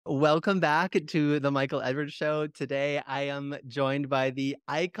Welcome back to the Michael Edwards Show. Today, I am joined by the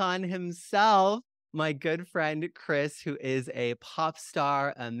icon himself, my good friend Chris, who is a pop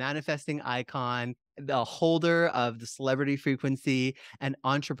star, a manifesting icon, the holder of the celebrity frequency, an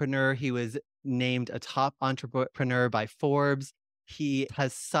entrepreneur. He was named a top entrepreneur by Forbes. He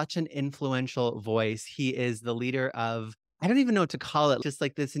has such an influential voice. He is the leader of, I don't even know what to call it, just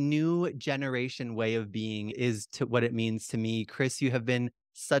like this new generation way of being is to what it means to me. Chris, you have been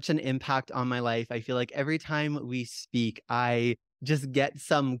such an impact on my life. I feel like every time we speak, I just get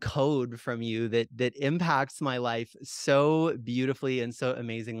some code from you that impacts my life so beautifully and so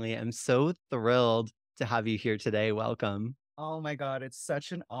amazingly. I'm so thrilled to have you here today. Welcome. Oh my God, it's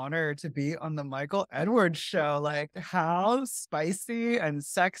such an honor to be on the Michael Edwards show. Like, how spicy and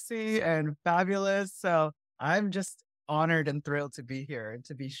sexy and fabulous. So I'm just honored and thrilled to be here and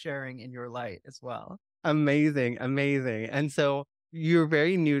to be sharing in your light as well. Amazing, amazing. And so you're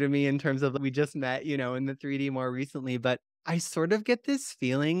very new to me in terms of we just met, in the 3D more recently, but I sort of get this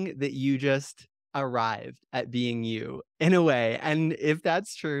feeling that you just arrived at being you in a way. And if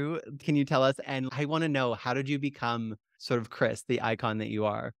that's true, can you tell us? And I want to know, how did you become sort of Chris, the icon that you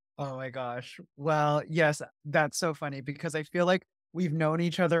are? Oh my gosh. Well, yes, that's so funny because I feel like we've known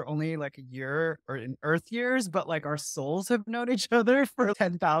each other only like a year or in Earth years, but like our souls have known each other for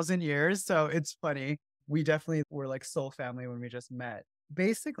 10,000 years. So it's funny. We definitely were like soul family when we just met.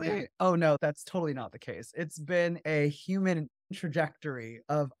 Basically, oh no, that's totally not the case. It's been a human trajectory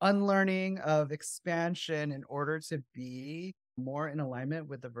of unlearning, of expansion in order to be more in alignment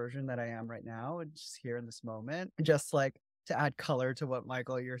with the version that I am right now, and just here in this moment. Just like to add color to what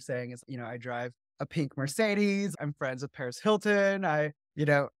Michael you're saying is, I drive a pink Mercedes. I'm friends with Paris Hilton. I,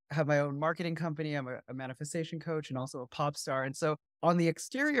 have my own marketing company. I'm a manifestation coach and also a pop star. And so on the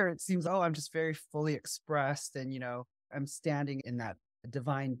exterior, it seems, oh, I'm just very fully expressed and, I'm standing in that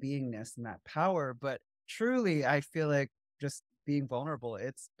divine beingness and that power. But truly, I feel like just being vulnerable,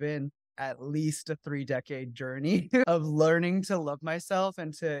 it's been at least a 3-decade journey of learning to love myself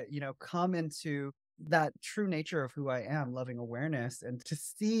and to, come into that true nature of who I am, loving awareness, and to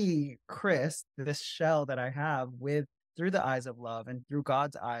see Chris, this shell that I have with through the eyes of love and through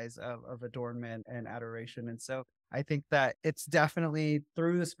God's eyes of adornment and adoration. And so I think that it's definitely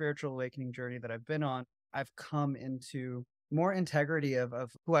through the spiritual awakening journey that I've been on, I've come into more integrity of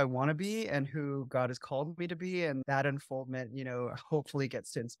who I want to be and who God has called me to be. And that unfoldment, hopefully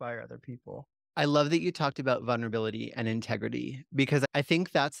gets to inspire other people. I love that you talked about vulnerability and integrity because I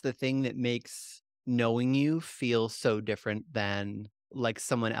think that's the thing that makes knowing you feel so different than like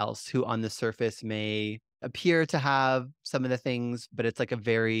someone else who on the surface may appear to have some of the things, but it's like I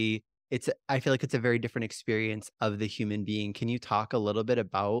feel like it's a very different experience of the human being. Can you talk a little bit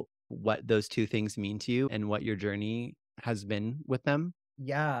about what those two things mean to you and what your journey has been with them?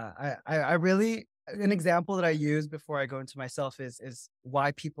 Yeah, I really an example that I use before I go into myself is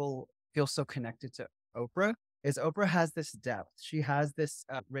why people feel so connected to Oprah. Is Oprah has this depth, she has this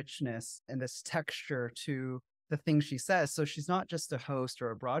richness and this texture to the things she says. So she's not just a host or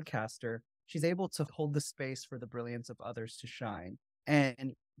a broadcaster; she's able to hold the space for the brilliance of others to shine.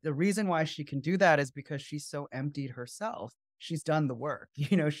 And the reason why she can do that is because she's so emptied herself. She's done the work.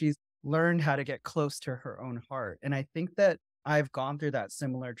 She's learned how to get close to her own heart. And I think that I've gone through that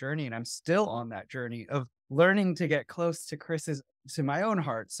similar journey and I'm still on that journey of learning to get close to my own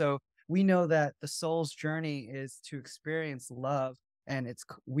heart. So we know that the soul's journey is to experience love and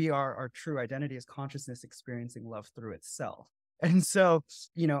we are our true identity as consciousness experiencing love through itself. And so,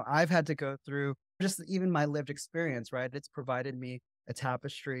 I've had to go through just even my lived experience, right? It's provided me a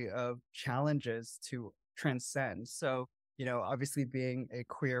tapestry of challenges to transcend. So, obviously being a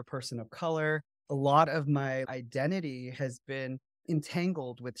queer person of color, a lot of my identity has been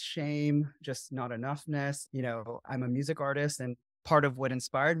entangled with shame, just not enoughness. I'm a music artist and part of what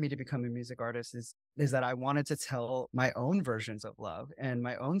inspired me to become a music artist is that I wanted to tell my own versions of love and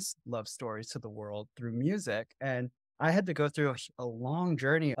my own love stories to the world through music. And I had to go through a long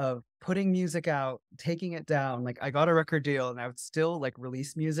journey of putting music out, taking it down. Like I got a record deal and I would still like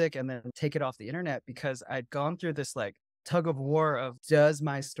release music and then take it off the internet because I'd gone through this like tug of war of does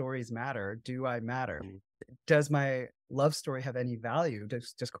my stories matter? Do I matter? Does my love story have any value?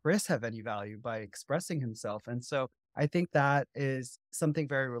 Does Chris have any value by expressing himself? And so I think that is something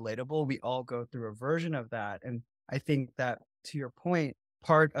very relatable. We all go through a version of that. And I think that to your point,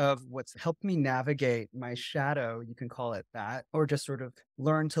 part of what's helped me navigate my shadow, you can call it that, or just sort of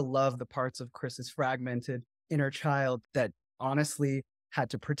learn to love the parts of Chris's fragmented inner child that honestly had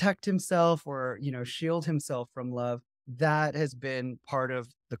to protect himself or, shield himself from love. That has been part of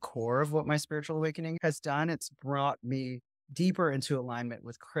the core of what my spiritual awakening has done. It's brought me deeper into alignment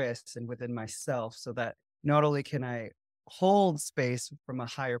with Chris and within myself so that not only can I hold space from a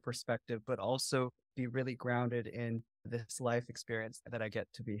higher perspective, but also be really grounded in this life experience that I get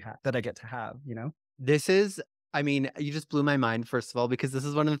to that I get to have, you know? This is I mean, you just blew my mind, first of all, because this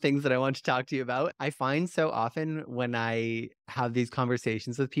is one of the things that I want to talk to you about. I find so often when I have these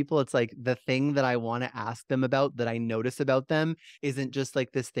conversations with people, it's like the thing that I want to ask them about that I notice about them isn't just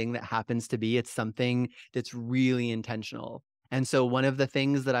like this thing that happens to be, it's something that's really intentional. And so one of the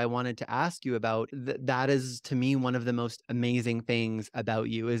things that I wanted to ask you about, that is to me one of the most amazing things about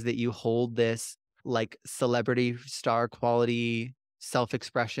you is that you hold this like celebrity star quality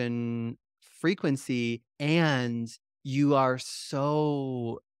self-expression frequency, and you are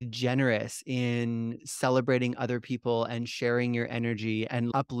so generous in celebrating other people and sharing your energy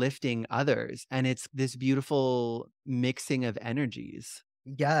and uplifting others. And it's this beautiful mixing of energies.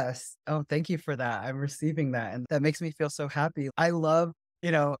 Yes. Oh, thank you for that. I'm receiving that. And that makes me feel so happy. I love,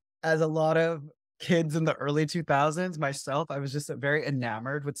 you know, as a lot of kids in the early 2000s, myself, I was just very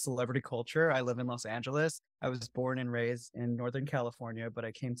enamored with celebrity culture. I live in Los Angeles. I was born and raised in Northern California, but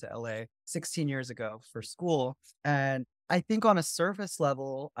I came to LA 16 years ago for school. And I think on a surface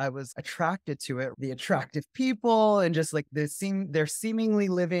level, I was attracted to it, the attractive people and just like they're seemingly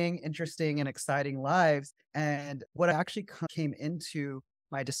living interesting and exciting lives. And what I actually came into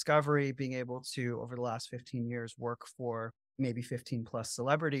my discovery being able to, over the last 15 years, work for maybe 15 plus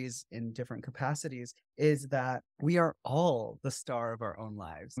celebrities in different capacities is that we are all the star of our own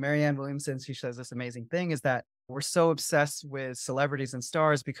lives. Marianne Williamson, she says this amazing thing is that we're so obsessed with celebrities and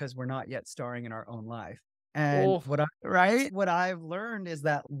stars because we're not yet starring in our own life. And Oh, what I've learned is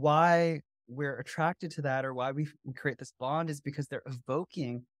that why we're attracted to that or why we create this bond is because they're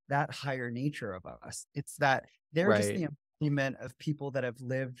evoking that higher nature of us. It's that they're just right. the embodiment of people that have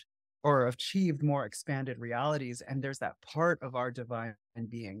lived or achieved more expanded realities. And there's that part of our divine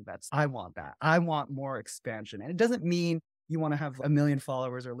being that's, I want that. I want more expansion. And it doesn't mean you want to have a million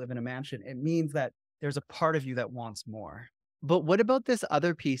followers or live in a mansion. It means that there's a part of you that wants more. But what about this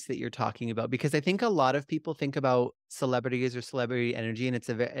other piece that you're talking about? Because I think a lot of people think about celebrities or celebrity energy, and it's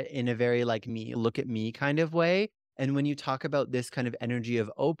in a very like me, look at me kind of way. And when you talk about this kind of energy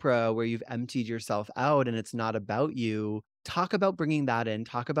of Oprah, where you've emptied yourself out and it's not about you, talk about bringing that in.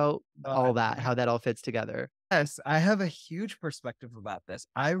 Talk about all that, how that all fits together. Yes, I have a huge perspective about this.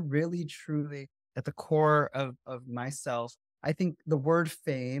 I really truly, at the core of myself, I think the word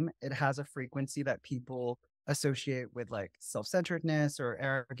fame, it has a frequency that people associate with like self-centeredness or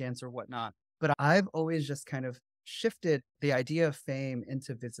arrogance or whatnot. But I've always just kind of shifted the idea of fame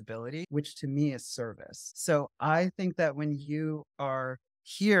into visibility, which to me is service. So I think that when you are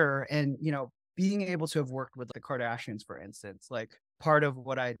here and, being able to have worked with the Kardashians, for instance, like part of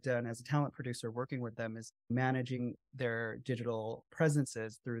what I'd done as a talent producer working with them is managing their digital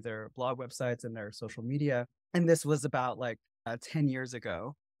presences through their blog websites and their social media. And this was about like 10 years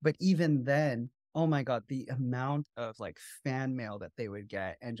ago. But even then, oh my God, the amount of like fan mail that they would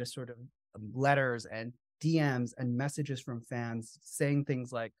get and just sort of letters and DMs and messages from fans saying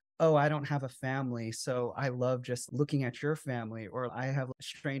things like, oh, I don't have a family, so I love just looking at your family, or I have a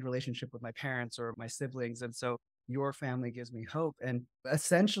strained relationship with my parents or my siblings. And so your family gives me hope. And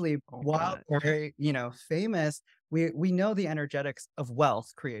essentially, Oh while God. we're very, famous, we know the energetics of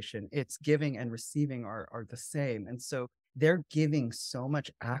wealth creation. It's giving and receiving are the same. And so they're giving so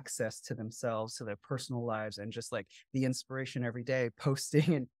much access to themselves, to their personal lives, and just like the inspiration every day,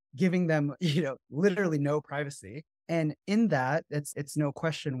 posting and giving them, literally no privacy. And in that, it's no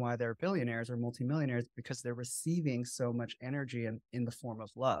question why they're billionaires or multimillionaires because they're receiving so much energy in the form of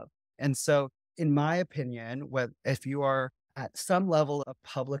love. And so, in my opinion, if you are at some level of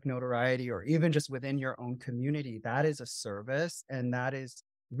public notoriety or even just within your own community, that is a service. And that is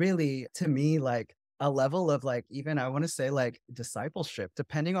really, to me, like a level of like, even I want to say like discipleship,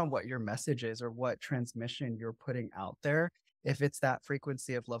 depending on what your message is or what transmission you're putting out there. If it's that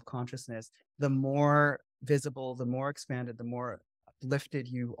frequency of love consciousness, the more visible, the more expanded, the more uplifted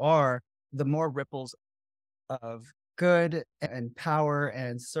you are, the more ripples of good and power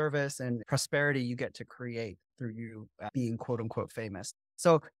and service and prosperity you get to create through you being quote unquote famous.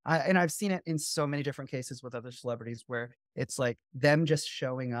 So I've seen it in so many different cases with other celebrities where it's like them just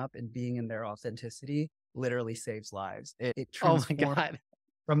showing up and being in their authenticity literally saves lives. It Oh my transforms God.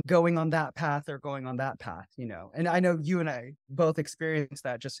 from going on that path or going on that path. And I know you and I both experienced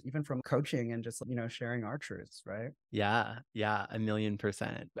that just even from coaching and just, sharing our truths, right? Yeah, yeah,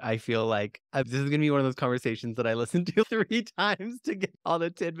 1,000,000%. I feel like this is gonna be one of those conversations that I listen to 3 times to get all the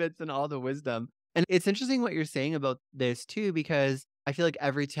tidbits and all the wisdom. And it's interesting what you're saying about this too, because I feel like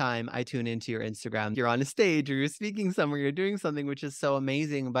every time I tune into your Instagram, you're on a stage or you're speaking somewhere, you're doing something, which is so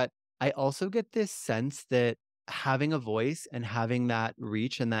amazing. But I also get this sense that having a voice and having that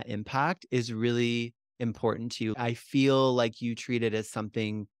reach and that impact is really important to you. I feel like you treat it as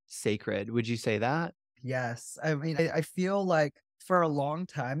something sacred. Would you say that? Yes. I mean, I feel like for a long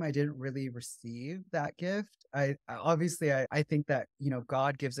time, I didn't really receive that gift. Obviously, I think that,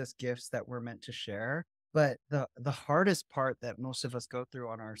 God gives us gifts that we're meant to share. But the hardest part that most of us go through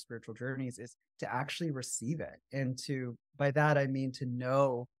on our spiritual journeys is to actually receive it. And by that, I mean to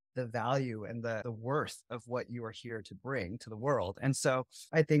know the value and the worth of what you are here to bring to the world. And so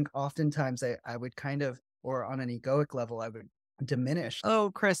I think oftentimes I would kind of, or on an egoic level, I would diminish.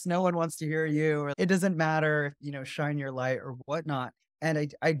 Oh, Chris, no one wants to hear you. Or it doesn't matter if, shine your light or whatnot.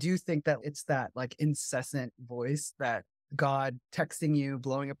 And I do think that it's that like incessant voice that God texting you,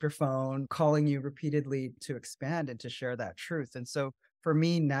 blowing up your phone, calling you repeatedly to expand and to share that truth. And so for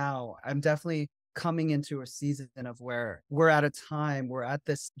me now, I'm definitely coming into a season of where we're at a time, we're at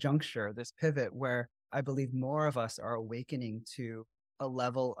this juncture, this pivot where I believe more of us are awakening to a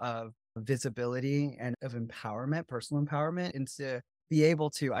level of visibility and of empowerment, personal empowerment, and to be able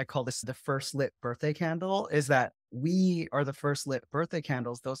to, I call this the first lit birthday candle, is that we are the first lit birthday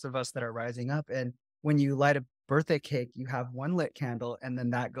candles, those of us that are rising up. And when you light a birthday cake, you have one lit candle, and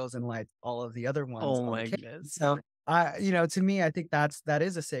then that goes and lights all of the other ones Oh on the my cake. goodness. So to me, I think that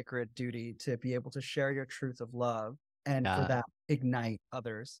is a sacred duty to be able to share your truth of love and for Yeah. that ignite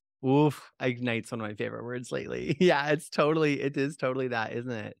others. Oof, ignite's one of my favorite words lately. Yeah, it is totally that,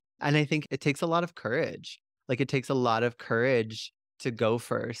 isn't it? And I think it takes a lot of courage. Like it takes a lot of courage to go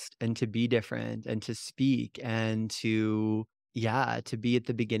first and to be different and to speak and yeah, to be at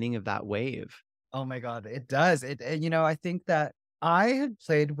the beginning of that wave. Oh my God, it does. I think that I had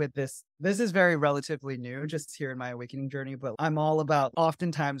played with this. This is very relatively new, just here in my awakening journey, but I'm all about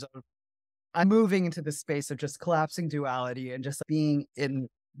oftentimes I'm moving into the space of just collapsing duality and just being in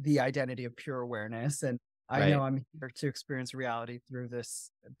the identity of pure awareness. And I know Right. I'm here to experience reality through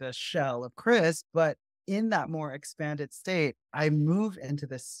the shell of Chris, but in that more expanded state, I move into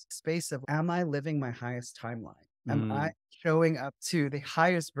this space of, am I living my highest timeline? Am I Mm. showing up to the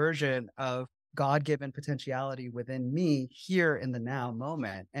highest version of God-given potentiality within me here in the now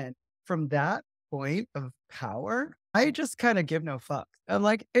moment? And from that point of power, I just kind of give no fucks. I'm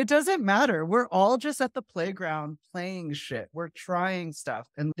like, it doesn't matter. We're all just at the playground playing shit. We're trying stuff.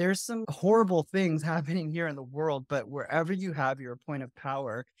 And there's some horrible things happening here in the world. But wherever you have your point of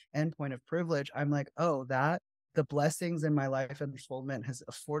power and point of privilege, I'm like, oh, that the blessings in my life and unfoldment has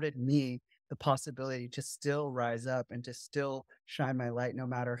afforded me the possibility to still rise up and to still shine my light no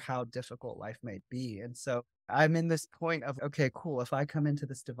matter how difficult life may be. And so I'm in this point of, okay, cool. If I come into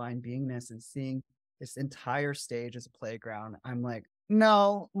this divine beingness and seeing this entire stage as a playground, I'm like,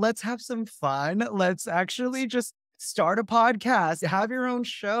 no, let's have some fun. Let's actually just start a podcast, have your own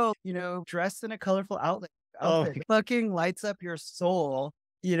show, dressed in a colorful Oh outfit, fucking lights up your soul.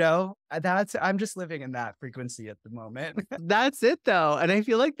 I'm just living in that frequency at the moment. That's it though, and I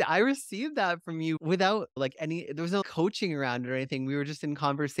feel like I received that from you without, like, there was no coaching around it or anything, we were just in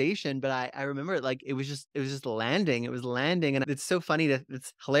conversation, but I remember, like, it was just landing, it was landing, and it's so funny that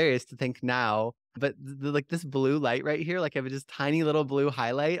it's hilarious to think now, but like, this blue light right here, like, I have this tiny little blue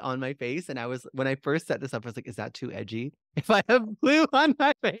highlight on my face, and when I first set this up, I was like, "Is that too edgy? If I have blue on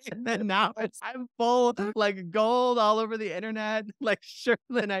my face?" And then now I'm full, like, gold all over the internet, like, sure,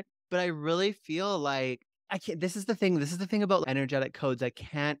 but I really feel like I can't this is the thing about energetic codes, I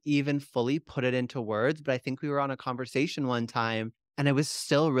can't even fully put it into words, but I think we were on a conversation one time, and I was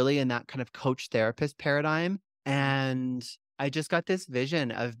still really in that kind of coach therapist paradigm, and I just got this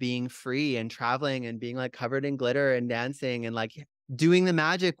vision of being free and traveling and being, like, covered in glitter and dancing and, like, doing the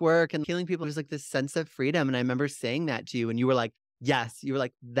magic work and healing people. There's, like, this sense of freedom, and I remember saying that to you, and you were like, "Yes." You were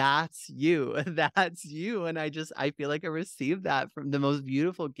like, "That's you. That's you." And I feel like I received that from the most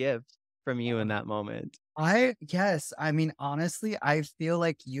beautiful gift from you in that moment. Yes. I mean, honestly, I feel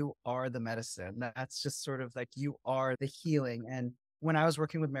like you are the medicine. That's just sort of like you are the healing. And when I was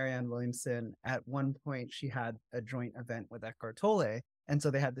working with Marianne Williamson, at one point she had a joint event with Eckhart Tolle. And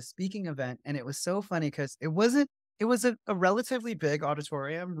so they had the speaking event. And it was so funny because it was a relatively big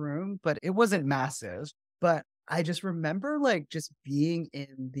auditorium room, but it wasn't massive. But I just remember like just being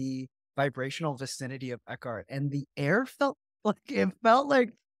in the vibrational vicinity of Eckhart and the air felt like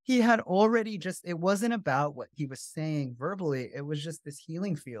he had already just it wasn't about what he was saying verbally, it was just this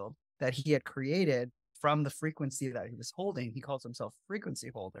healing field that he had created from the frequency that he was holding. He calls himself frequency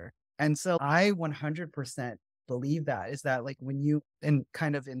holder. And so I 100% believe that is that like when you and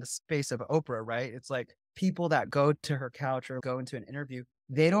kind of in the space of Oprah, right? It's like people that go to her couch or go into an interview,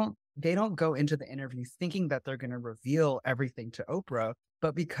 they don't go into the interview thinking that they're going to reveal everything to Oprah,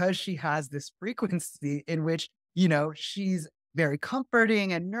 but because she has this frequency in which, she's very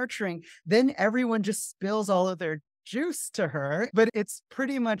comforting and nurturing, then everyone just spills all of their juice to her. But it's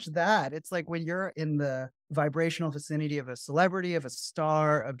pretty much that. It's like when you're in the vibrational vicinity of a celebrity, of a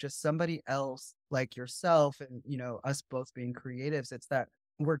star, of just somebody else like yourself, and, us both being creatives, it's that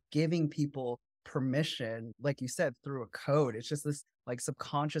we're giving people permission, like you said, through a code. It's just this like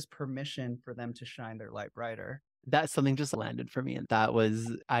subconscious permission for them to shine their light brighter. That something just landed for me. And that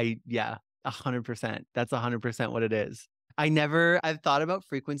was, yeah, 100%. That's 100% what it is. I've thought about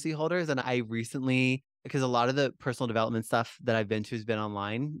frequency holders, and I recently, because a lot of the personal development stuff that I've been to has been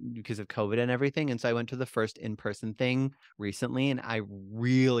online because of COVID and everything. And so I went to the first in-person thing recently, and I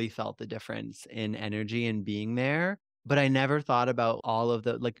really felt the difference in energy and being there. But I never thought about all of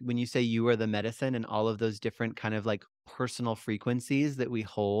the, like when you say you are the medicine and all of those different kind of like personal frequencies that we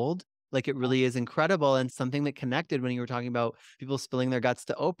hold. Like it really is incredible. And something that connected when you were talking about people spilling their guts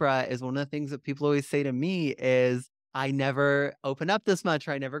to Oprah is one of the things that people always say to me is, I never open up this much,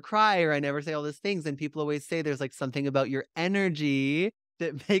 or I never cry, or I never say all these things. And people always say there's like something about your energy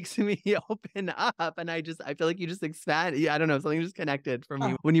that makes me open up. And I feel like you just expand. Yeah, I don't know, something just connected for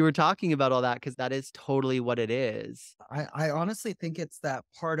me when you were talking about all that, because that is totally what it is. I honestly think it's that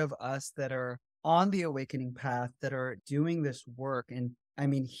part of us that are on the awakening path that are doing this work. And I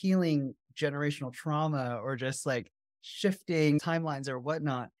mean, healing generational trauma or just like shifting timelines or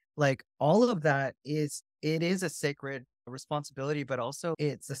whatnot. Like all of that it is a sacred responsibility, but also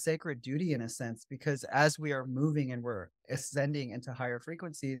it's a sacred duty in a sense, because as we are moving and we're ascending into higher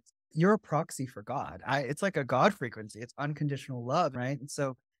frequencies, you're a proxy for God. It's like a God frequency. It's unconditional love, right? And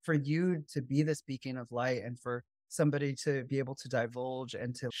so for you to be this beacon of light and for somebody to be able to divulge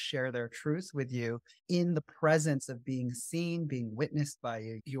and to share their truth with you in the presence of being seen, being witnessed by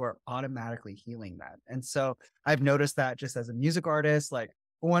you, you are automatically healing that. And so I've noticed that just as a music artist, like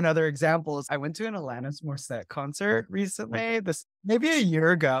one other example is I went to an Alanis Morissette concert recently, this maybe a year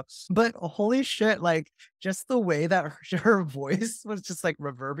ago, but holy shit, like just the way that her voice was just like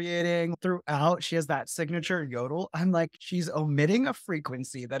reverberating throughout. She has that signature yodel. I'm like, she's omitting a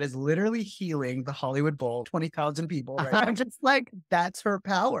frequency that is literally healing the Hollywood Bowl, 20,000 people, right? I'm just like, that's her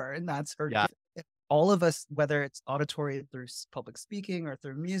power and that's her Yeah. gift. All of us, whether it's auditory through public speaking or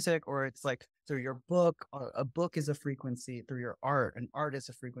through music, or it's like through your book, a book is a frequency, through your art, an art is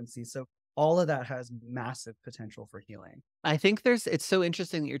a frequency. So all of that has massive potential for healing. I think it's so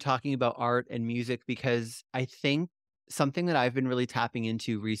interesting that you're talking about art and music, because I think something that I've been really tapping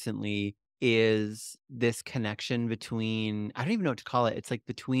into recently is this connection between, I don't even know what to call it. It's like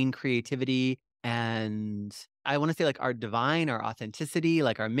between creativity and, I want to say, like our divine, our authenticity,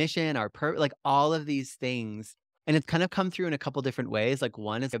 like our mission, like all of these things. And it's kind of come through in a couple different ways. Like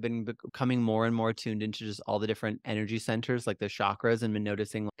one is I've been becoming more and more tuned into just all the different energy centers, like the chakras, and been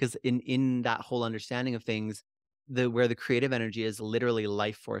noticing, because in that whole understanding of things, where the creative energy is literally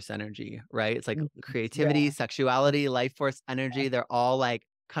life force energy, right? It's like Mhm. creativity, Yeah. sexuality, life force energy. They're all like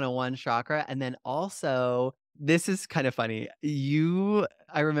kind of one chakra. And then also, this is kind of funny.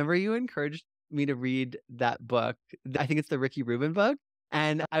 I remember you encouraged me to read that book. I think it's the Ricky Rubin book.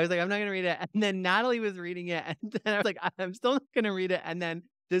 And I was like, I'm not going to read it. And then Natalie was reading it. And then I was like, I'm still not going to read it. And then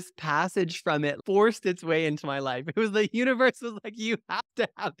this passage from it forced its way into my life. It was the universe was like, you have to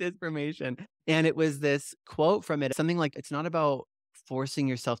have this information. And it was this quote from it, something like, it's not about forcing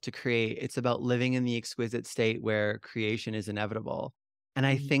yourself to create, it's about living in the exquisite state where creation is inevitable. And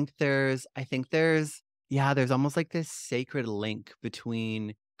Mhm. yeah, there's almost like this sacred link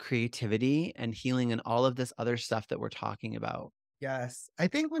between creativity and healing and all of this other stuff that we're talking about. Yes. I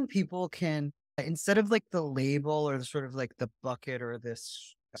think when people can, instead of like the label or the sort of like the bucket or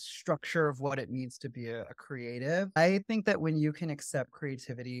this structure of what it means to be a creative, I think that when you can accept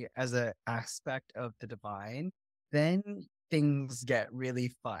creativity as an aspect of the divine, then things get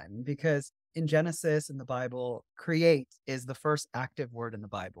really fun, because in Genesis in the Bible, create is the first active word in the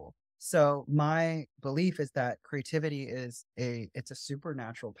Bible. So my belief is that creativity it's a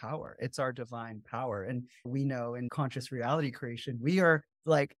supernatural power. It's our divine power. And we know in conscious reality creation, we are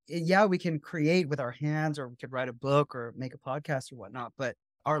like, yeah, we can create with our hands, or we could write a book or make a podcast or whatnot, but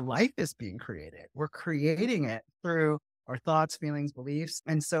our life is being created. We're creating it through our thoughts, feelings, beliefs.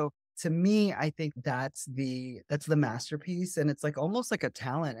 And so to me, I think that's the masterpiece. And it's like almost like a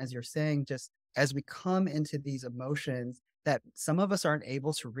talent, as you're saying, just as we come into these emotions that some of us aren't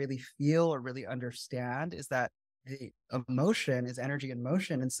able to really feel or really understand, is that the emotion is energy in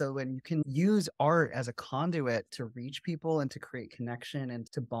motion. And so when you can use art as a conduit to reach people and to create connection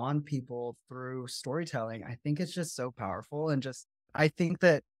and to bond people through storytelling, I think it's just so powerful. And just, I think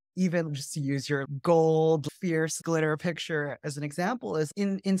that even just to use your gold, fierce glitter picture as an example, is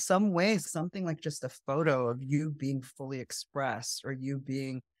in some ways something like just a photo of you being fully expressed or you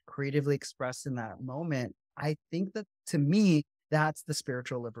being creatively expressed in that moment. I think that to me, that's the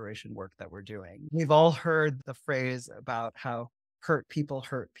spiritual liberation work that we're doing. We've all heard the phrase about how hurt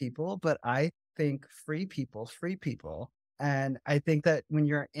people, but I think free people. And I think that when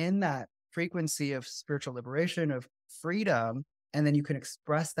you're in that frequency of spiritual liberation, of freedom, and then you can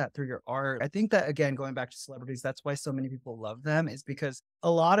express that through your art. I think that, again, going back to celebrities, that's why so many people love them, is because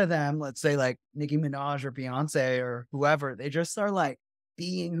a lot of them, let's say like Nicki Minaj or Beyonce or whoever, they just are like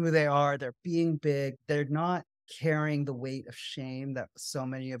being who they are. They're being big. They're not carrying the weight of shame that so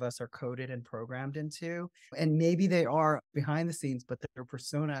many of us are coded and programmed into. And maybe they are behind the scenes, but their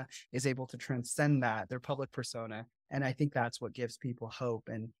persona is able to transcend that, their public persona. And I think that's what gives people hope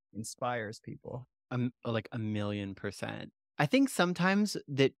and inspires people. Like 1,000,000%. I think sometimes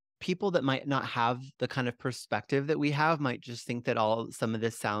that people that might not have the kind of perspective that we have might just think that some of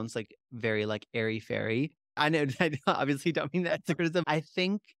this sounds like very like airy fairy. I know I obviously don't mean that as a criticism. I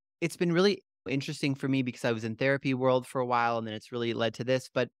think it's been really interesting for me because I was in therapy world for a while and then it's really led to this.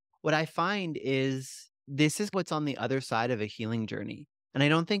 But what I find is this is what's on the other side of a healing journey. And I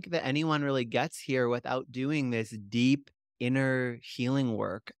don't think that anyone really gets here without doing this deep inner healing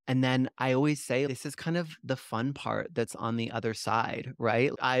work. And then I always say this is kind of the fun part that's on the other side,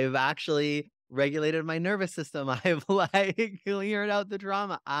 right? I've actually regulated my nervous system. I've like cleared out the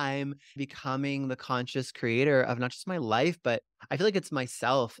drama. I'm becoming the conscious creator of not just my life, but I feel like it's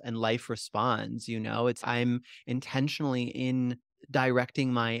myself and life responds, it's I'm intentionally in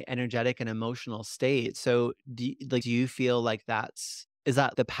directing my energetic and emotional state. So do you feel like is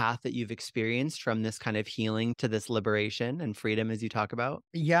that the path that you've experienced from this kind of healing to this liberation and freedom as you talk about?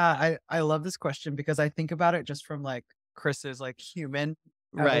 Yeah, I love this question because I think about it just from like Chris's like human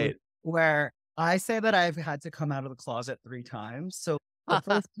evolution, Right. where I say that I've had to come out of the closet 3 times. So the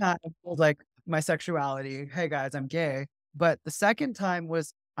first time was like my sexuality. Hey guys, I'm gay. But the second time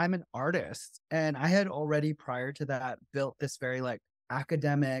was I'm an artist. And I had already prior to that built this very like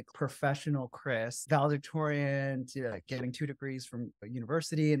academic, professional Chris, valedictorian, to like getting 2 degrees from a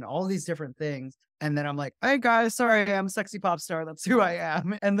university and all these different things. And then I'm like, hey guys, sorry, I'm a sexy pop star. That's who I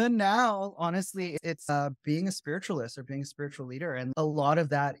am. And then now, honestly, it's being a spiritualist or being a spiritual leader. And a lot of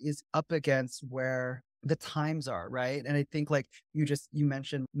that is up against where the times are, right? And I think like you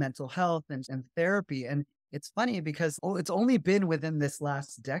mentioned mental health and therapy. And it's funny because it's only been within this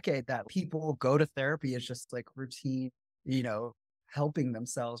last decade that people go to therapy as just like routine, you know, helping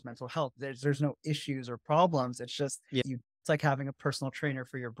themselves mental health. There's no issues or problems. It's just Yeah. it's like having a personal trainer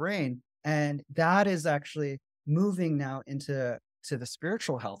for your brain. And that is actually moving now into the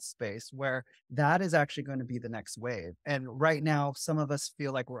spiritual health space where that is actually going to be the next wave. And right now, some of us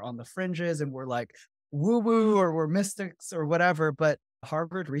feel like we're on the fringes and we're like woo woo or we're mystics or whatever. But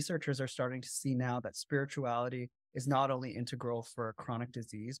Harvard researchers are starting to see now that spirituality is not only integral for chronic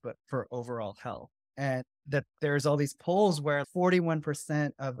disease, but for overall health. And that there's all these polls where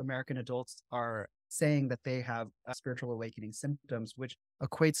 41% of American adults are saying that they have spiritual awakening symptoms, which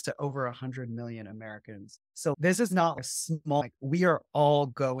equates to over 100 million Americans. So this is not a small, like, we are all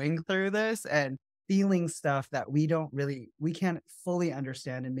going through this and feeling stuff that we can't fully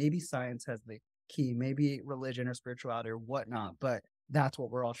understand. And maybe science has the key, maybe religion or spirituality or whatnot, but that's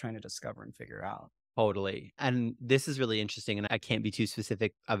what we're all trying to discover and figure out. Totally. And this is really interesting. And I can't be too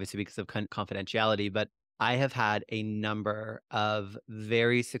specific, obviously, because of confidentiality, but I have had a number of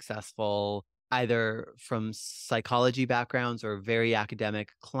very successful, either from psychology backgrounds or very academic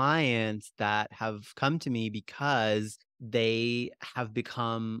clients that have come to me because they have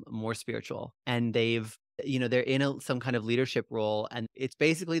become more spiritual and they're in some kind of leadership role. And it's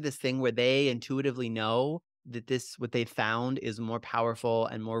basically this thing where they intuitively know that what they found is more powerful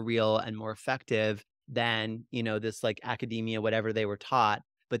and more real and more effective than, this like academia, whatever they were taught.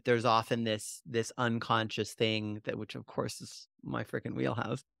 But there's often this unconscious thing which of course is my freaking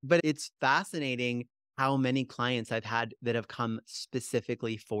wheelhouse. But it's fascinating how many clients I've had that have come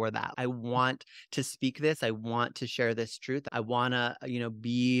specifically for that. I want to speak this. I want to share this truth. I want to,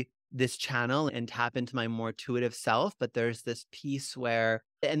 be this channel and tap into my more intuitive self. But there's this piece where,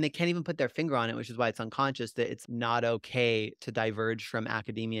 and they can't even put their finger on it, which is why it's unconscious, that it's not okay to diverge from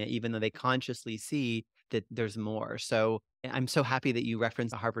academia, even though they consciously see that there's more. So I'm so happy that you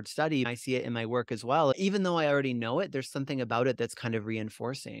referenced the Harvard study. I see it in my work as well. Even though I already know it, there's something about it that's kind of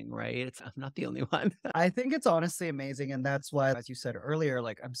reinforcing, right? I'm not the only one. I think it's honestly amazing. And that's why, as you said earlier,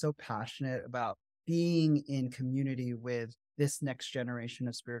 like I'm so passionate about being in community with this next generation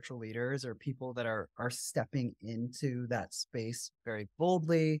of spiritual leaders or people that are stepping into that space very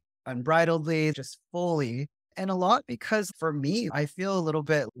boldly, unbridledly, just fully. And a lot because for me, I feel a little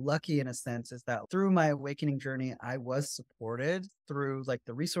bit lucky in a sense is that through my awakening journey, I was supported through like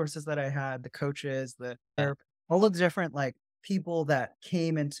the resources that I had, the coaches, the therapy, all of the different like people that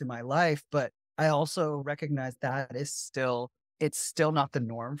came into my life. But I also recognize that is still it's still not the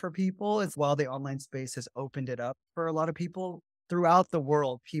norm for people. It's while the online space has opened it up for a lot of people throughout the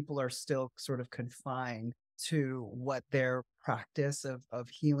world, people are still sort of confined to what their practice of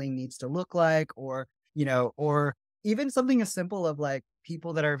healing needs to look like, or even something as simple of like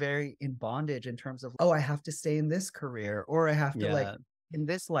people that are very in bondage in terms of, oh, I have to stay in this career or I have to like Yeah, in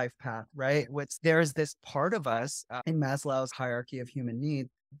this life path, right? Which there's this part of us in Maslow's hierarchy of human needs.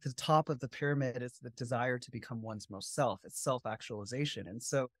 The top of the pyramid is the desire to become one's most self. It's self actualization. And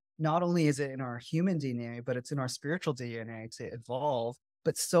so not only is it in our human DNA, but it's in our spiritual DNA to evolve.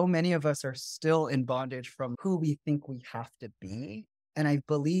 But so many of us are still in bondage from who we think we have to be. And I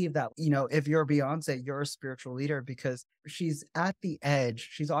believe that, if you're Beyonce, you're a spiritual leader because she's at the edge,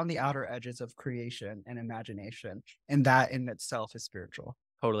 she's on the outer edges of creation and imagination. And that in itself is spiritual.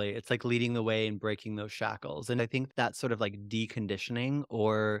 totally. It's like leading the way and breaking those shackles. And I think that's sort of like deconditioning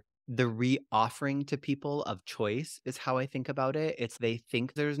or the re-offering to people of choice is how I think about it. It's they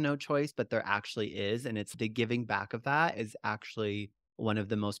think there's no choice, but there actually is. And it's the giving back of that is actually one of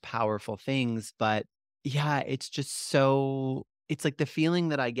the most powerful things. But yeah, it's just so, it's like the feeling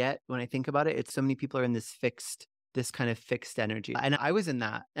that I get when I think about it. It's so many people are in this kind of fixed energy. And I was in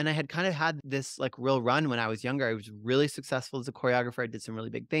that. And I had kind of had this like real run when I was younger. I was really successful as a choreographer. I did some really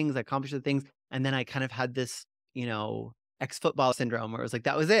big things. I accomplished the things. And then I kind of had this, ex-football syndrome where it was like,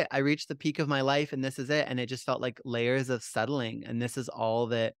 that was it. I reached the peak of my life and this is it. And it just felt like layers of settling. And this is all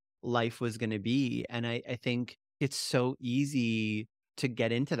that life was going to be. And I think it's so easy to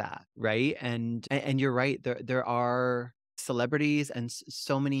get into that, right? And you're right. There are celebrities and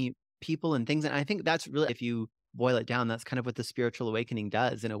so many people and things. And I think that's really, if you boil it down, that's kind of what the spiritual awakening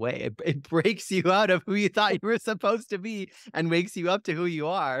does in a way. It breaks you out of who you thought you were supposed to be and wakes you up to who you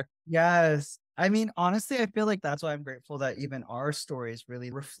are. Yes. I mean, honestly, I feel like that's why I'm grateful that even our stories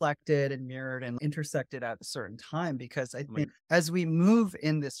really reflected and mirrored and intersected at a certain time, because I Oh my, think as we move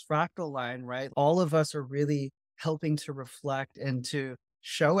in this fractal line, right, all of us are really helping to reflect and to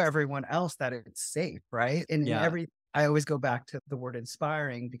show everyone else that it's safe, right? And yeah, I always go back to the word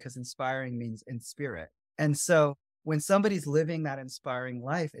inspiring because inspiring means in spirit. And so when somebody's living that inspiring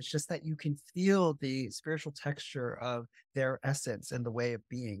life, it's just that you can feel the spiritual texture of their essence and the way of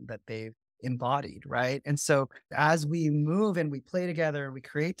being that they've embodied, right? And so as we move and we play together and we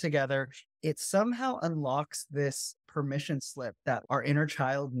create together, it somehow unlocks this permission slip that our inner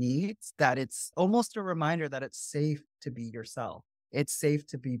child needs, that it's almost a reminder that it's safe to be yourself. It's safe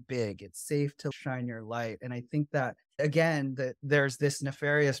to be big. It's safe to shine your light. And I think that again, that there's this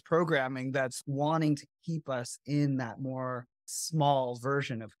nefarious programming that's wanting to keep us in that more small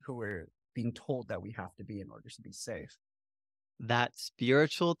version of who we're being told that we have to be in order to be safe. that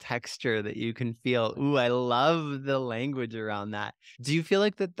spiritual texture that you can feel. Ooh, I love the language around that. Do you feel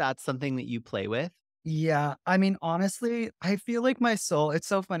like that's something that you play with? Yeah. I mean, honestly, I feel like my soul, it's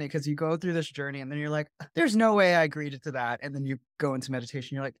so funny because you go through this journey and then you're like, there's no way I agreed to that. And then you go into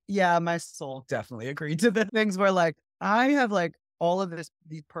meditation, you're like, yeah, my soul definitely agreed to the things where like I have like all of these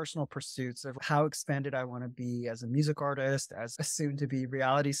personal pursuits of how expanded I want to be as a music artist, as a soon to be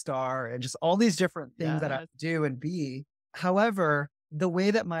reality star, and just all these different things that I Yes. do and be. However, the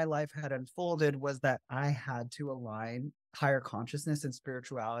way that my life had unfolded was that I had to align higher consciousness and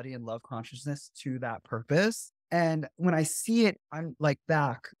spirituality and love consciousness to that purpose. And when I see it, I'm like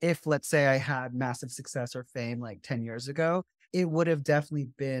back, if let's say I had massive success or fame like 10 years ago, it would have definitely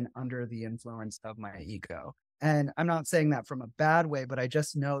been under the influence of my ego. And I'm not saying that from a bad way, but I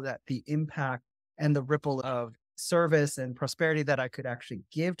just know that the impact and the ripple of service and prosperity that I could actually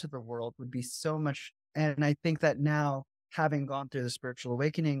give to the world would be so much. And I think that now, having gone through the spiritual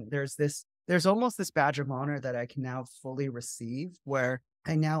awakening, there's almost this badge of honor that I can now fully receive, where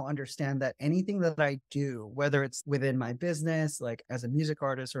I now understand that anything that I do, whether it's within my business, like as a music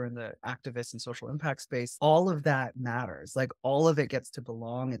artist or in the activist and social impact space, all of that matters. Like all of it gets to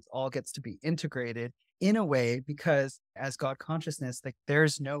belong. It all gets to be integrated in a way because as God consciousness, like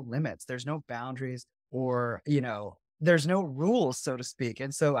there's no limits, there's no boundaries or, there's no rules, so to speak.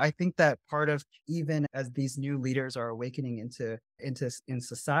 And so I think that part of, even as these new leaders are awakening in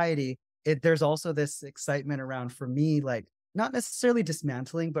society, there's also this excitement around, for me, like not necessarily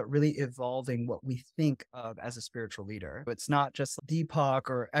dismantling, but really evolving what we think of as a spiritual leader. It's not just Deepak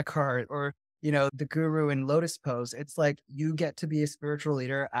or Eckhart or, the guru in Lotus Pose. It's like you get to be a spiritual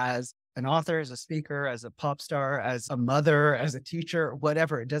leader as an author, as a speaker, as a pop star, as a mother, as a teacher,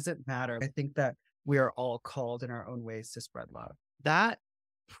 whatever. It doesn't matter. I think that we are all called in our own ways to spread love. That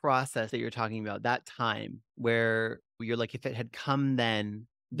process that you're talking about, that time where you're like, if it had come then,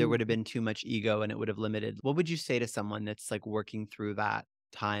 there would have been too much ego and it would have limited. What would you say to someone that's like working through that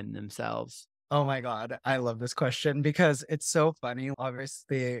time themselves? Oh my God. I love this question because it's so funny.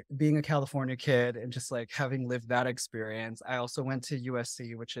 Obviously, being a California kid and just like having lived that experience, I also went to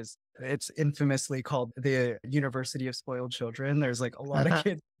USC, it's infamously called the University of Spoiled Children. There's like a lot of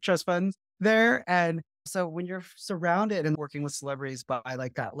kids trust funds there. And so when you're surrounded and working with celebrities by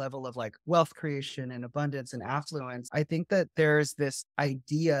like that level of like wealth creation and abundance and affluence, I think that there's this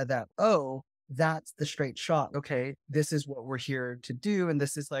idea that, oh, that's the straight shot. Okay, this is what we're here to do. And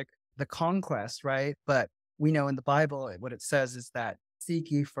this is like the conquest, right? But we know in the Bible, what it says is that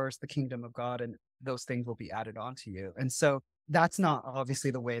seek ye first the kingdom of God and those things will be added onto you. And so that's not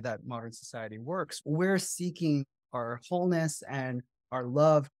obviously the way that modern society works. We're seeking our wholeness and our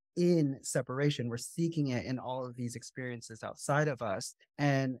love in separation. We're seeking it in all of these experiences outside of us.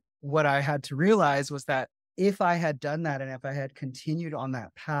 And what I had to realize was that if I had done that and if I had continued on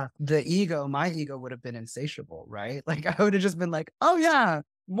that path, my ego would have been insatiable, right? Like I would have just been like, oh yeah,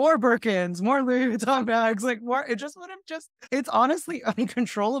 more Birkins, more Louis Vuitton bags, like more, it just would have it's honestly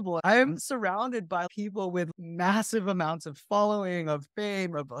uncontrollable. I am surrounded by people with massive amounts of following, of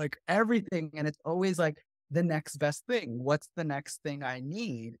fame, of like everything. And it's always like the next best thing. What's the next thing I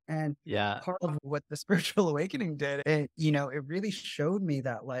need? And Yeah. part of what the spiritual awakening did, it really showed me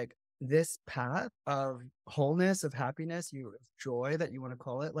that like this path of wholeness, of happiness, of joy that you want to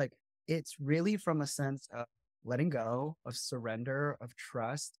call it, like it's really from a sense of letting go, of surrender, of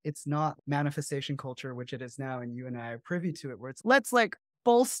trust. It's not manifestation culture, which it is now, and you and I are privy to it, where it's let's like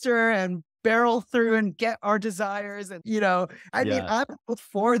bolster and barrel through and get our desires. And, I mean, Yeah. I'm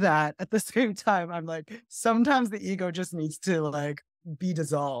for that. At the same time, I'm like, sometimes the ego just needs to like be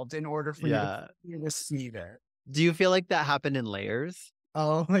dissolved in order for Yeah. you to see there. Do you feel like that happened in layers?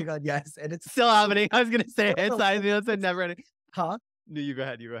 Oh my God, yes. And it's Still happening. I was gonna say it's I mean, it's a never ending. huh? No, you go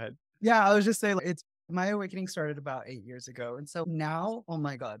ahead. You go ahead. Yeah, I was just saying, like, it's my awakening started about 8 years ago. And so now, oh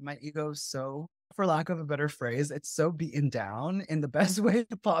my God, my ego is so, for lack of a better phrase, it's so beaten down in the best way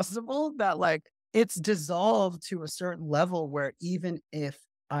possible that like it's dissolved to a certain level where even if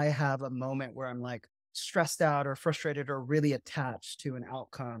I have a moment where I'm like stressed out or frustrated or really attached to an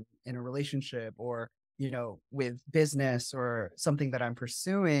outcome in a relationship or, with business or something that I'm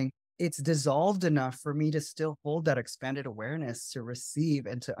pursuing, it's dissolved enough for me to still hold that expanded awareness to receive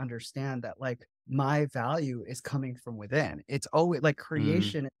and to understand that like my value is coming from within. It's always like Mm.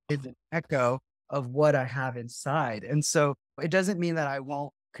 creation is an echo of what I have inside. And so it doesn't mean that I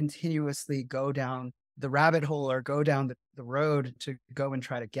won't continuously go down the rabbit hole or go down the road to go and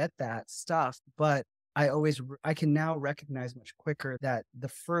try to get that stuff. But I can now recognize much quicker that the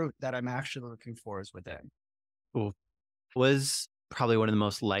fruit that I'm actually looking for is within. Ooh. Was probably one of the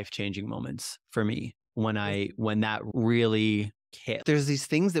most life-changing moments for me when that really hit. There's these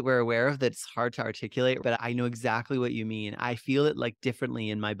things that we're aware of that's hard to articulate, but I know exactly what you mean. I feel it like differently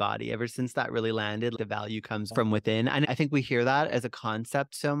in my body ever since that really landed. The value comes from within. And I think we hear that as a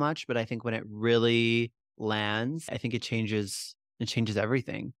concept so much, but I think when it really lands, I think it changes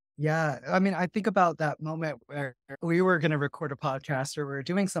everything. Yeah. I mean, I think about that moment where we were going to record a podcast or we were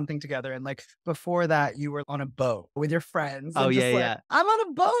doing something together. And like before that, you were on a boat with your friends Oh and yeah, just like, yeah. I'm on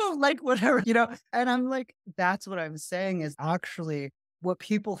a boat, like whatever. And I'm like, that's what I'm saying is actually what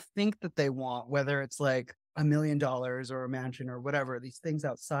people think that they want, whether it's like $1 million or a mansion or whatever, these things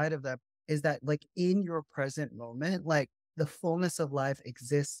outside of them, is that like in your present moment, like the fullness of life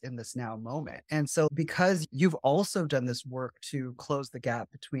exists in this now moment. And so, because you've also done this work to close the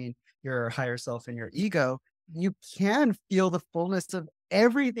gap between your higher self and your ego, you can feel the fullness of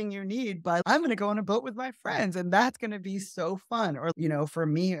everything you need by, I'm going to go on a boat with my friends and that's going to be so fun. Or, for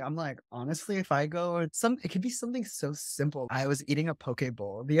me, I'm like, honestly, if I go, it could be something so simple. I was eating a poke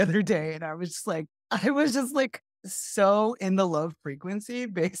bowl the other day and I was just like, so in the love frequency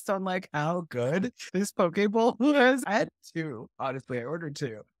based on like how good this poke bowl was. I had two, honestly. I ordered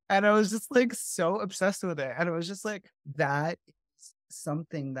two. And I was just like so obsessed with it. And it was just like that is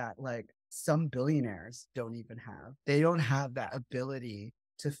something that like some billionaires don't even have. They don't have that ability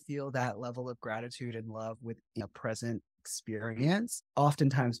to feel that level of gratitude and love within a present experience,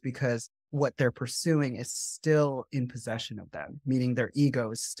 oftentimes because what they're pursuing is still in possession of them, meaning their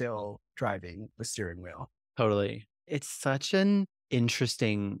ego is still driving the steering wheel. Totally. It's such an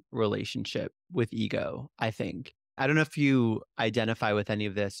interesting relationship with ego, I think. I don't know if you identify with any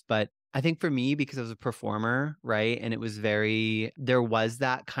of this, but I think for me, because I was a performer, right? And it was there was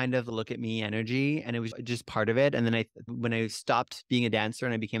that kind of look at me energy, and it was just part of it. And then when I stopped being a dancer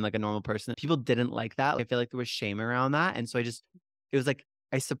and I became like a normal person, people didn't like that. I feel like there was shame around that. And so it was like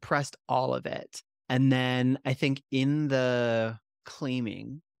I suppressed all of it. And then I think in the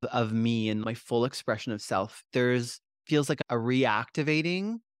claiming of me and my full expression of self, feels like a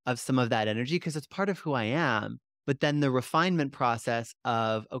reactivating of some of that energy because it's part of who I am. But then the refinement process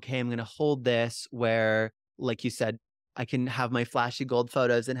of, okay, I'm going to hold this where, like you said, I can have my flashy gold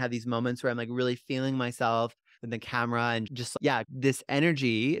photos and have these moments where I'm like really feeling myself with the camera and just, yeah, this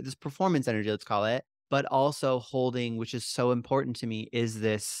energy, this performance energy, let's call it, but also holding, which is so important to me, is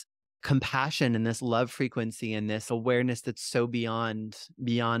this compassion and this love frequency and this awareness that's so beyond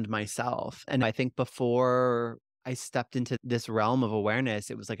myself. And I think before I stepped into this realm of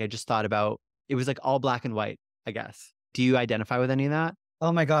awareness, it was like I just thought about it was like all black and white, I guess. Do you identify with any of that?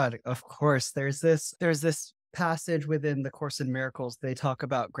 Oh my God, of course. There's this passage within the Course in Miracles. They talk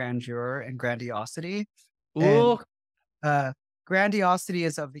about grandeur and grandiosity. And Ooh, uh, grandiosity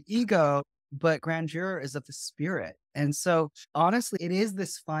is of the ego, but grandeur is of the spirit. And so, honestly, it is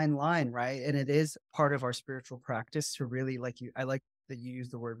this fine line, right? And it is part of our spiritual practice to really, I like that you use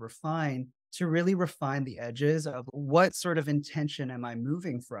the word refine, to really refine the edges of what sort of intention am I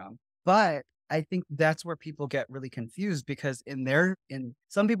moving from. But I think that's where people get really confused because in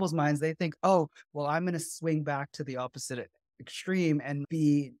some people's minds, they think, oh, well, I'm going to swing back to the opposite extreme and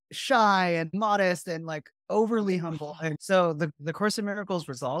be shy and modest and like overly humble. And so the Course in Miracles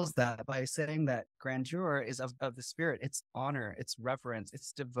resolves that by saying that grandeur is of the spirit. It's honor, it's reverence,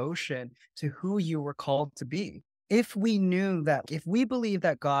 it's devotion to who you were called to be. If we believe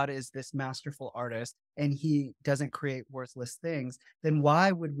that God is this masterful artist and he doesn't create worthless things, then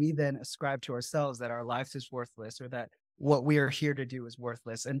why would we then ascribe to ourselves that our life is worthless or that what we are here to do is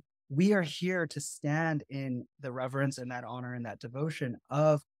worthless? And we are here to stand in the reverence and that honor and that devotion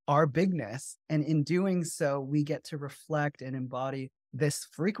of our bigness. And in doing so, we get to reflect and embody this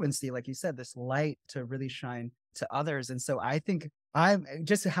frequency, like you said, this light to really shine to others. And so I think I'm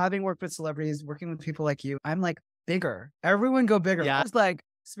just having worked with celebrities, working with people like you, I'm like bigger. Everyone go bigger. yeah. It's like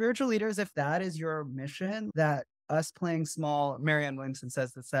spiritual leaders, if that is your mission, that us playing small, Marianne Williamson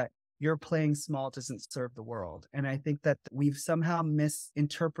says this, that your playing small doesn't serve the world. And I think that we've somehow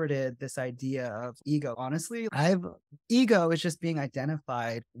misinterpreted this idea of ego. Honestly, ego is just being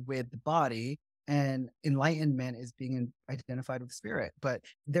identified with the body and enlightenment is being identified with spirit. But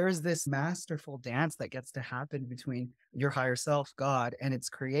there's this masterful dance that gets to happen between your higher self, God, and its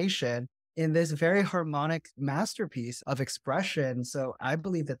creation in this very harmonic masterpiece of expression. So I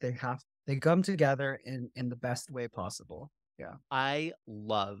believe that they come together in the best way possible. Yeah. I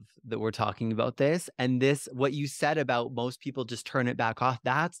love that we're talking about this and this, what you said about most people just turn it back off.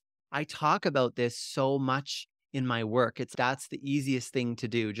 I talk about this so much in my work. That's the easiest thing to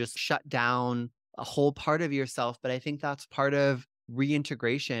do. Just shut down a whole part of yourself. But I think that's part of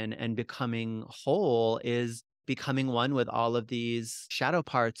reintegration and becoming whole is becoming one with all of these shadow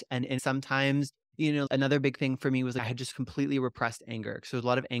parts. And sometimes another big thing for me was like I had just completely repressed anger. So there's a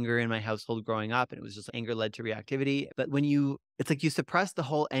lot of anger in my household growing up, and it was just anger led to reactivity. But it's like you suppress the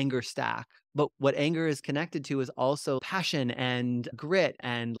whole anger stack. But what anger is connected to is also passion and grit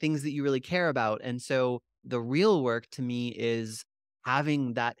and things that you really care about. And so the real work to me is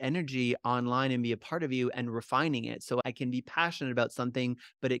having that energy online and be a part of you and refining it. So I can be passionate about something,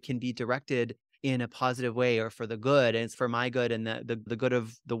 but it can be directed in a positive way or for the good, and it's for my good and the good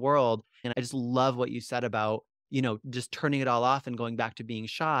of the world. And I just love what you said about just turning it all off and going back to being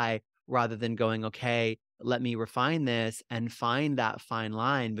shy rather than going, okay, let me refine this and find that fine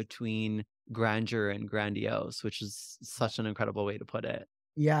line between grandeur and grandiose, which is such an incredible way to put it.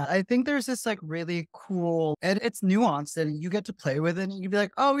 Yeah, I think there's this like really cool, and it's nuanced and you get to play with it and you'd be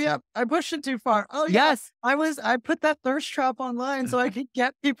like, oh yeah, I pushed it too far. Oh yeah, Yes. I put that thirst trap online so I could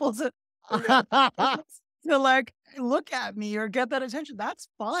get people to like look at me or get that attention. That's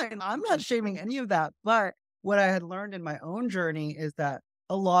fine. I'm not shaming any of that. But what I had learned in my own journey is that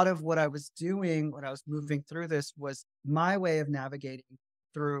a lot of what I was doing when I was moving through this was my way of navigating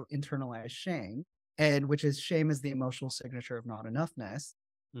through internalized shame, and which is shame is the emotional signature of not enoughness.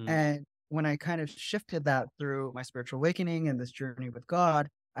 Mm. And when I kind of shifted that through my spiritual awakening and this journey with God,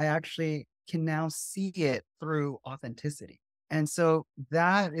 I actually can now see it through authenticity. And so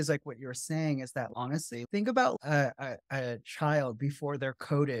that is like what you're saying is that honestly, think about a child before they're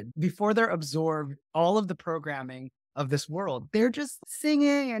coded, before they're absorbed all of the programming of this world. They're just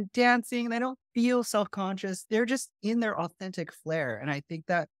singing and dancing. They don't feel self conscious. They're just in their authentic flair. And I think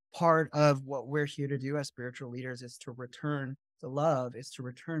that part of what we're here to do as spiritual leaders is to return to love, is to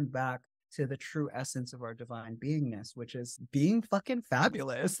return back to the true essence of our divine beingness, which is being fucking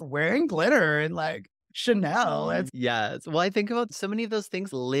fabulous, wearing glitter and like Chanel. It's Yes. Well, I think about so many of those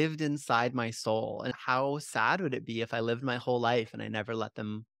things lived inside my soul. And how sad would it be if I lived my whole life and I never let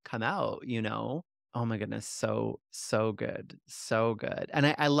them come out, you know? Oh my goodness. So, so good. So good.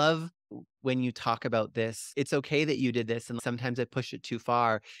 And I love when you talk about this. It's okay that you did this. And sometimes I push it too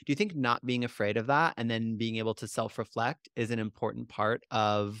far. Do you think not being afraid of that and then being able to self reflect is an important part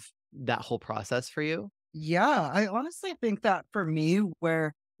of that whole process for you? yeah, I honestly think that for me,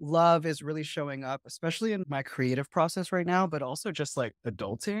 where love is really showing up, especially in my creative process right now, but also just like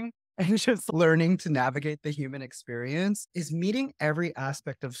adulting and just learning to navigate the human experience, is meeting every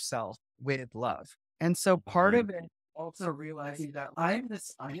aspect of self with love. And so part Mm. of it also realizing that I'm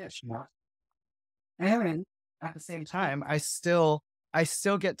this Irish, and at the same time, I still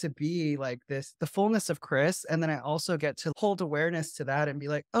get to be like this, the fullness of Chris. And then I also get to hold awareness to that and be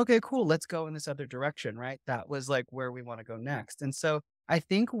like, okay, cool, let's go in this other direction, right? That was like where we want to go next. And so I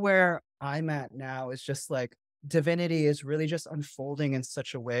think where I'm at now is just like divinity is really just unfolding in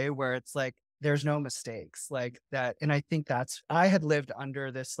such a way where it's like there's no mistakes like that. And I think I had lived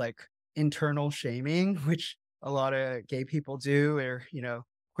under this like internal shaming, which a lot of gay people do, or,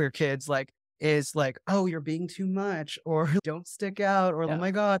 queer kids, like, is like, "Oh, you're being too much," or "Don't stick out," or "Oh Yeah. my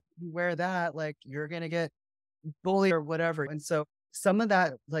god, you wear that, like, you're gonna get bullied," or whatever, and so some of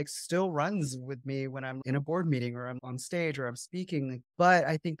that, like, still runs with me when I'm in a board meeting or I'm on stage or I'm speaking, like, but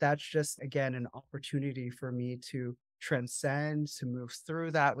I think that's just, again, an opportunity for me to transcend, to move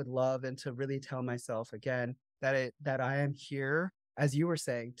through that with love, and to really tell myself again that I am here, as you were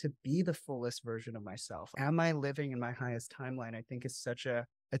saying, to be the fullest version of myself. Am I living in my highest timeline? I think is such a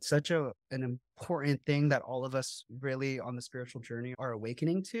it's such an important thing that all of us really on the spiritual journey are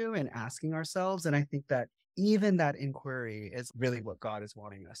awakening to and asking ourselves. And I think that even that inquiry is really what God is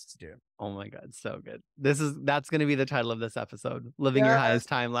wanting us to do. Oh my God, so good. That's gonna be the title of this episode, Living Your Yes, Highest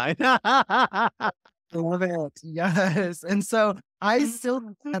Timeline. I love it. Yes. And so I still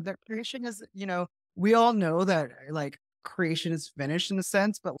think that creation is, we all know that like creation is finished in a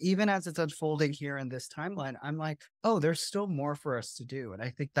sense, but even as it's unfolding here in this timeline, I'm like, oh, there's still more for us to do. And I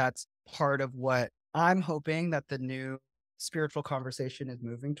think that's part of what I'm hoping that the new spiritual conversation is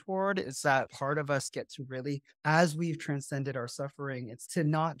moving toward, is that part of us get to really, as we've transcended our suffering, it's to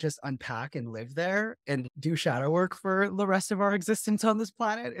not just unpack and live there and do shadow work for the rest of our existence on this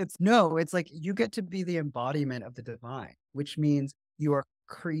planet. It's like you get to be the embodiment of the divine, which means you are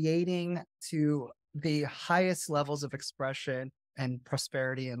creating to the highest levels of expression and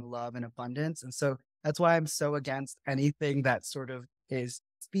prosperity and love and abundance. And so that's why I'm so against anything that sort of is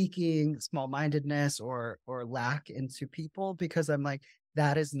speaking small-mindedness or lack into people, because I'm like,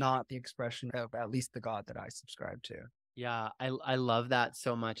 that is not the expression of at least the God that I subscribe to. Yeah, I love that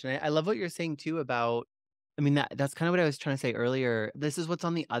so much. And I love what you're saying too about, I mean, that's kind of what I was trying to say earlier. This is what's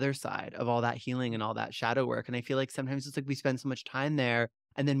on the other side of all that healing and all that shadow work. And I feel like sometimes it's like we spend so much time there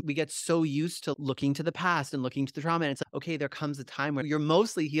and then we get so used to looking to the past and looking to the trauma. And it's like, okay, there comes a time when you're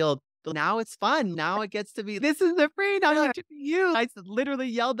mostly healed. But now it's fun. Now it gets to be, this is the free. Now you get to be you. Literally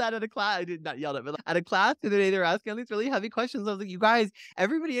yelled that at a class. I did not yell it, but at a class the other day, they were asking all these really heavy questions. I was like, you guys,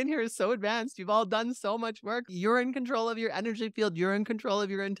 everybody in here is so advanced. You've all done so much work. You're in control of your energy field. You're in control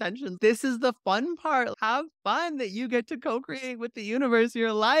of your intentions. This is the fun part. Have fun that you get to co-create with the universe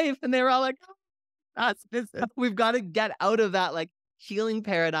your life. And they were all like, oh, that's this. We've got to get out of that like healing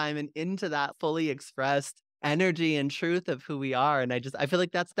paradigm and into that fully expressed energy and truth of who we are. And I feel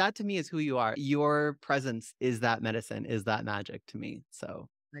like that to me is who you are. Your presence is that medicine, is that magic to me. So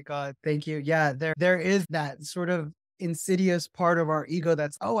My God, thank you. Yeah, there is that sort of insidious part of our ego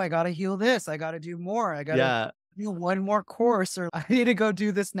that's, oh, I gotta heal this, I gotta do more, I gotta yeah. do one more course, or I need to go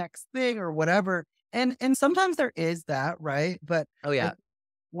do this next thing or whatever. And sometimes there is that, right? But Oh I yeah.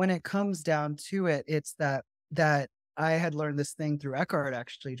 when it comes down to it, it's that I had learned this thing through Eckhart,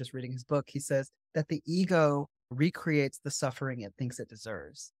 actually, just reading his book. He says that the ego recreates the suffering it thinks it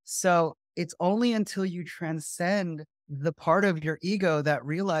deserves. So it's only until you transcend the part of your ego that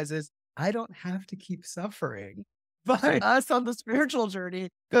realizes, I don't have to keep suffering. But us on the spiritual journey,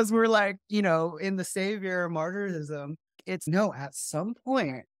 because we're like, in the savior martyrism, it's no, at some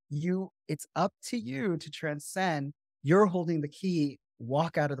point, it's up to you to transcend. You're holding the key,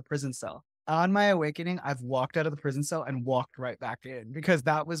 walk out of the prison cell. On my awakening, I've walked out of the prison cell and walked right back in because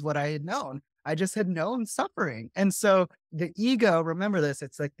that was what I had known. I just had known suffering. And so the ego, remember this,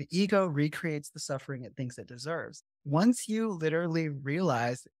 it's like the ego recreates the suffering it thinks it deserves. Once you literally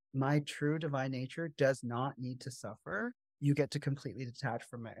realize my true divine nature does not need to suffer, you get to completely detach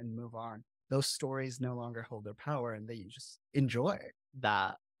from it and move on. Those stories no longer hold their power and they just enjoy.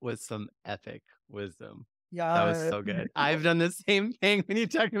 That was some epic wisdom. That was Yeah. so good. I've done the same thing when you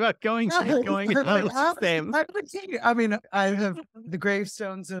talk about going Yeah, and it's going. perfect. Same. I mean, I have the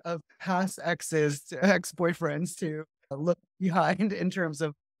gravestones of past ex-boyfriends to look behind in terms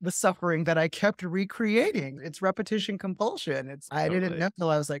of the suffering that I kept recreating. It's repetition compulsion. I didn't Totally. know till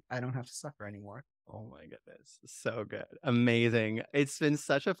I was like, I don't have to suffer anymore. Oh my goodness. So good. Amazing. It's been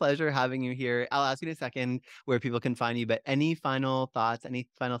such a pleasure having you here. I'll ask you in a second where people can find you, but any final thoughts, any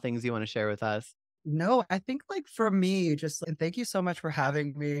final things you want to share with us? No, I think like for me, just and thank you so much for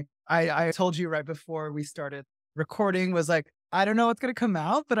having me. I told you right before we started recording was like, I don't know what's gonna come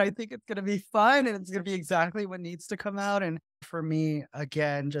out, but I think it's gonna be fun and it's gonna be exactly what needs to come out. And for me,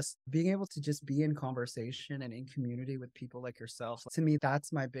 again, just being able to just be in conversation and in community with people like yourself, to me,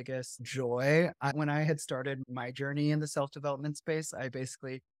 that's my biggest joy. When I had started my journey in the self-development space, I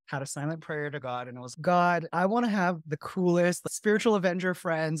basically had a silent prayer to God and it was, God, I want to have the coolest spiritual avenger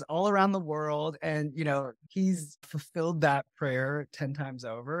friends all around the world. And, he's fulfilled that prayer 10 times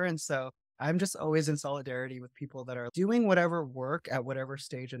over. And so I'm just always in solidarity with people that are doing whatever work at whatever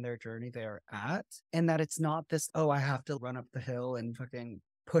stage in their journey they are at. And that it's not this, oh, I have to run up the hill and fucking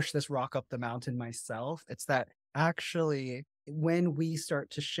push this rock up the mountain myself. It's that actually, when we start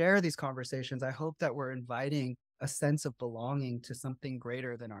to share these conversations, I hope that we're inviting a sense of belonging to something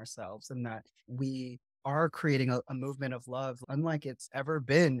greater than ourselves and that we are creating a movement of love unlike it's ever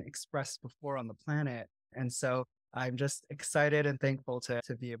been expressed before on the planet. And so I'm just excited and thankful to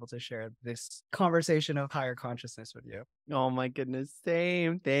be able to share this conversation of higher consciousness with you. Oh my goodness.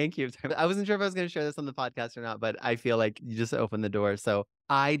 Same. Thank you. I wasn't sure if I was going to share this on the podcast or not, but I feel like you just opened the door. So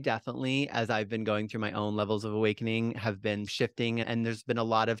I definitely, as I've been going through my own levels of awakening, have been shifting and there's been a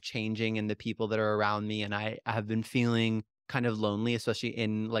lot of changing in the people that are around me. And I have been feeling kind of lonely, especially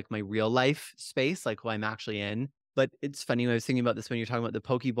in like my real life space, like who I'm actually in. But it's funny, I was thinking about this when you're talking about the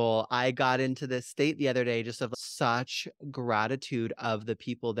poke bowl. I got into this state the other day just of such gratitude of the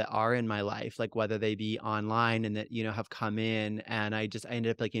people that are in my life, like whether they be online and that, have come in. And I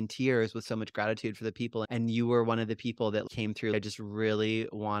ended up like in tears with so much gratitude for the people. And you were one of the people that came through. I just really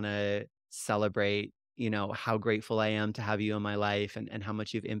want to celebrate, how grateful I am to have you in my life and how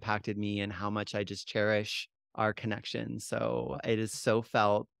much you've impacted me and how much I just cherish our connection. So it is so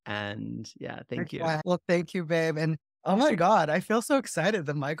felt. And yeah, thank you. Well, thank you, babe. And oh my God, I feel so excited.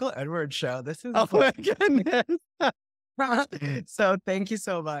 The Michael Edwards show. This Oh is my like, goodness. so thank you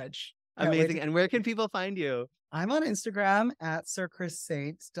so much. Can't wait Amazing. And where can people find you? I'm on Instagram at Sir Chris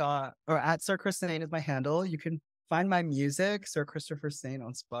Saint or at Sir Chris Saint is my handle. You can find my music, Sir Christopher Saint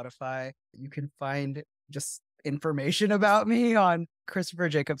on Spotify. You can find just information about me on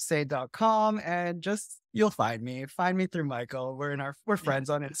christopherjacobsaint.com and just you'll find me. Find me through Michael. We're friends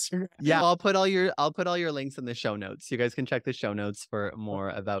on Instagram. Yeah, I'll put all your links in the show notes. You guys can check the show notes for more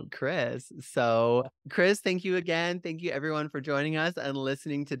about Chris. So, Chris, thank you again. Thank you everyone for joining us and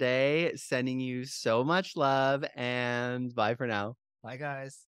listening today. Sending you so much love and bye for now. Bye guys.